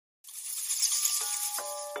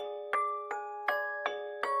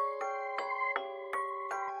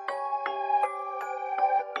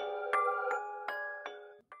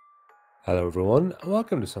Hello everyone, and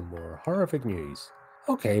welcome to some more horrific news.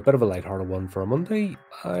 Okay, bit of a lighthearted one for a Monday.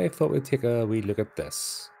 I thought we'd take a wee look at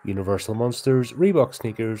this. Universal Monsters Reebok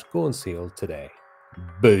sneakers go on sale today.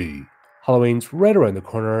 Boo! Halloween's right around the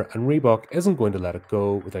corner, and Reebok isn't going to let it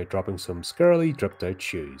go without dropping some scarily dripped out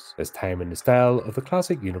shoes, this time in the style of the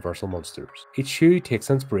classic Universal Monsters. Each shoe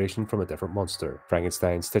takes inspiration from a different monster: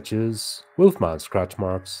 Frankenstein stitches, Wolfman scratch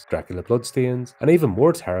marks, Dracula bloodstains, and even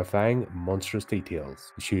more terrifying, monstrous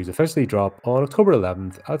details. The shoes officially drop on October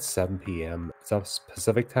 11th at 7 PM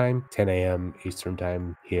Pacific Time, 10 AM Eastern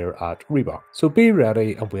Time here at Reebok. So be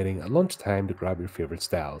ready and waiting at lunchtime to grab your favourite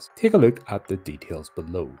styles. Take a look at the details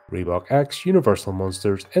below. Reebok X Universal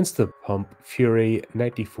Monsters Insta Pump Fury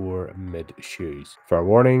 94 Mid Shoes. Fair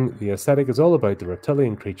warning, the aesthetic is all about the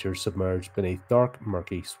reptilian creatures submerged beneath dark,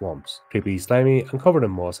 murky swamps. Creepy, slimy, and covered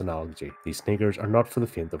in moss and algae. These sneakers are not for the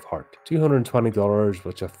faint of heart. $220,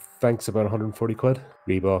 which I think's about 140 quid.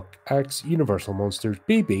 Reebok X Universal Monsters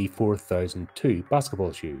BB 4002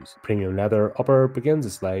 basketball shoes. Premium leather upper begins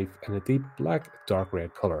its life in a deep black, dark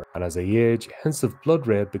red colour, and as they age, hints of blood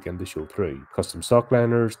red begin to show through. Custom sock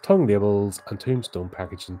liners, tongue labels, and tombstone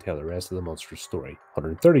packaging tell the rest of the monster's story.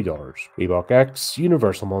 $130. Reebok X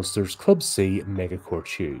Universal Monsters Club C Mega Court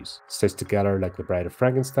shoes. Stitched together like the Bride of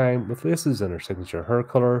Frankenstein with laces in her signature hair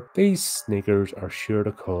colour, these sneakers are sure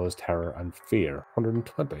to cause terror and fear.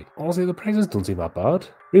 $120. Honestly, the prices don't seem that bad.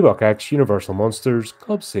 Reebok X Universal Monsters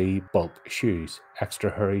Club C Bulk Shoes.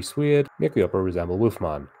 Extra hairy suede, make the upper resemble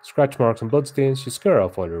Wolfman. Scratch marks and bloodstains should scare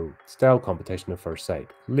off all your style competition at first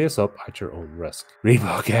sight. Lace up at your own risk.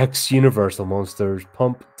 Reebok X Universal Monsters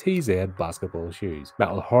Pump TZ Basketball Shoes.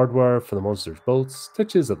 Metal hardware for the monster's bolts,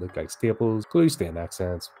 stitches that look like staples, glue stain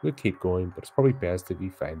accents. We'll keep going, but it's probably best if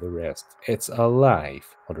you find the rest. It's alive.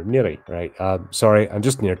 180. Right, sorry, I'm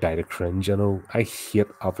just near died of cringe, you know. I hate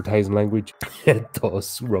advertising language. It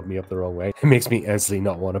does rub me up the wrong way. It makes me instantly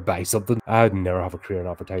not want to buy something. I'd never have a career in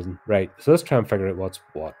advertising. Right, so let's try and figure out what's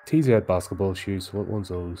what. TZ basketball shoes, what one's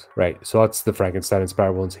those? Right, so that's the Frankenstein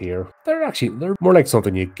inspired ones here. They're more like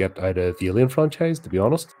something you get out of the Alien franchise, to be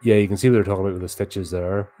honest. Yeah, you can see what they're talking about with the stitches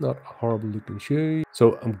there. Not a horrible looking shoe.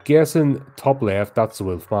 So I'm guessing top left, that's the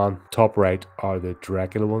Wolfman. Top right are the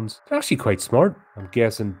Dracula ones. They're actually quite smart. I'm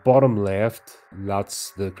guessing bottom left,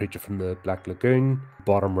 that's the creature from the Black Lagoon.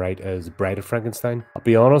 Bottom right is Bride of Frankenstein. I'll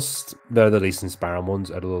be honest, they're the least inspiring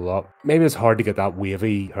ones out of the lot. Maybe it's hard to get that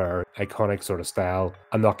wavy hair, iconic sort of style.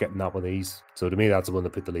 I'm not getting that with these. So to me, that's the one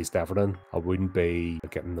that put the least effort in. I wouldn't be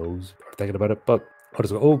getting those or thinking about it, but what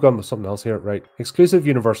is it? Oh god, there's something else here. Right. Exclusive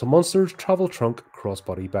Universal Monsters Travel Trunk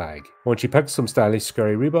Crossbody Bag. Once you pick some stylish,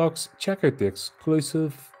 scary Reeboks, check out the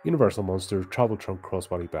exclusive Universal Monsters Travel Trunk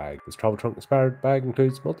Crossbody Bag. This travel trunk inspired bag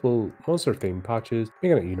includes multiple monster themed patches,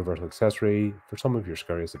 making it a universal accessory for some of your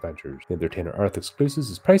scariest adventures. The Entertainer Earth exclusives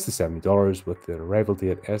is priced at $70 with the arrival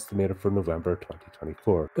date estimated for November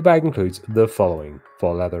 2024. The bag includes the following: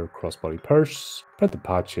 fall leather crossbody purse, printed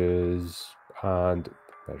patches, and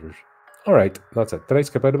measures. Alright, that's it. Did I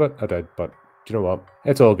skip out of it? I did, but do you know what?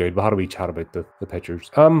 It's all good. We'll have a wee chat about the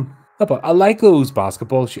pictures. But I like those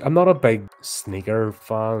basketball shoes. I'm not a big sneaker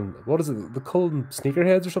fan. What is it? They call them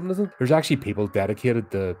sneakerheads or something, isn't it? There's actually people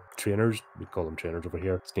dedicated to trainers. We call them trainers over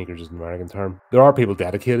here. Sneakers is an American term. There are people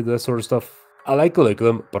dedicated to this sort of stuff. I like the look of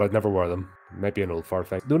them, but I'd never wear them. Might be an old fart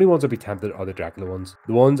thing. The only ones I'd be tempted are the Dracula ones.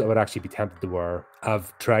 The ones I would actually be tempted to wear.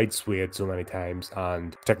 I've tried suede so many times,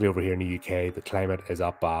 and particularly over here in the UK, the climate is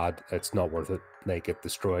that bad. It's not worth it. They get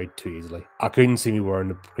destroyed too easily. I couldn't see me wearing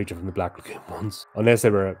the creature from the Black Lagoon ones, unless they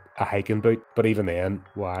were a hiking boot. But even then,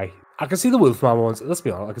 why? I can see the Wolfman ones. Let's be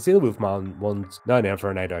honest. I can see the Wolfman ones now and then for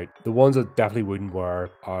a night out. The ones I definitely wouldn't wear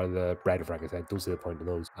are the Bride of Frankenstein. Don't see the point in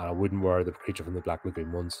those. And I wouldn't wear the creature from the Black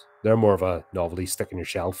Lagoon ones. They're more of a novelty, stick in your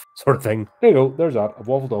shelf sort of thing. There you go. There's that. I've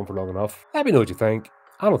waffled on for long enough. Let me know what you think.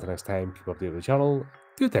 And until next time, keep updated with the channel.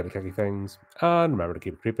 Do type of kicky things. And remember to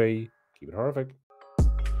keep it creepy. Keep it horrific.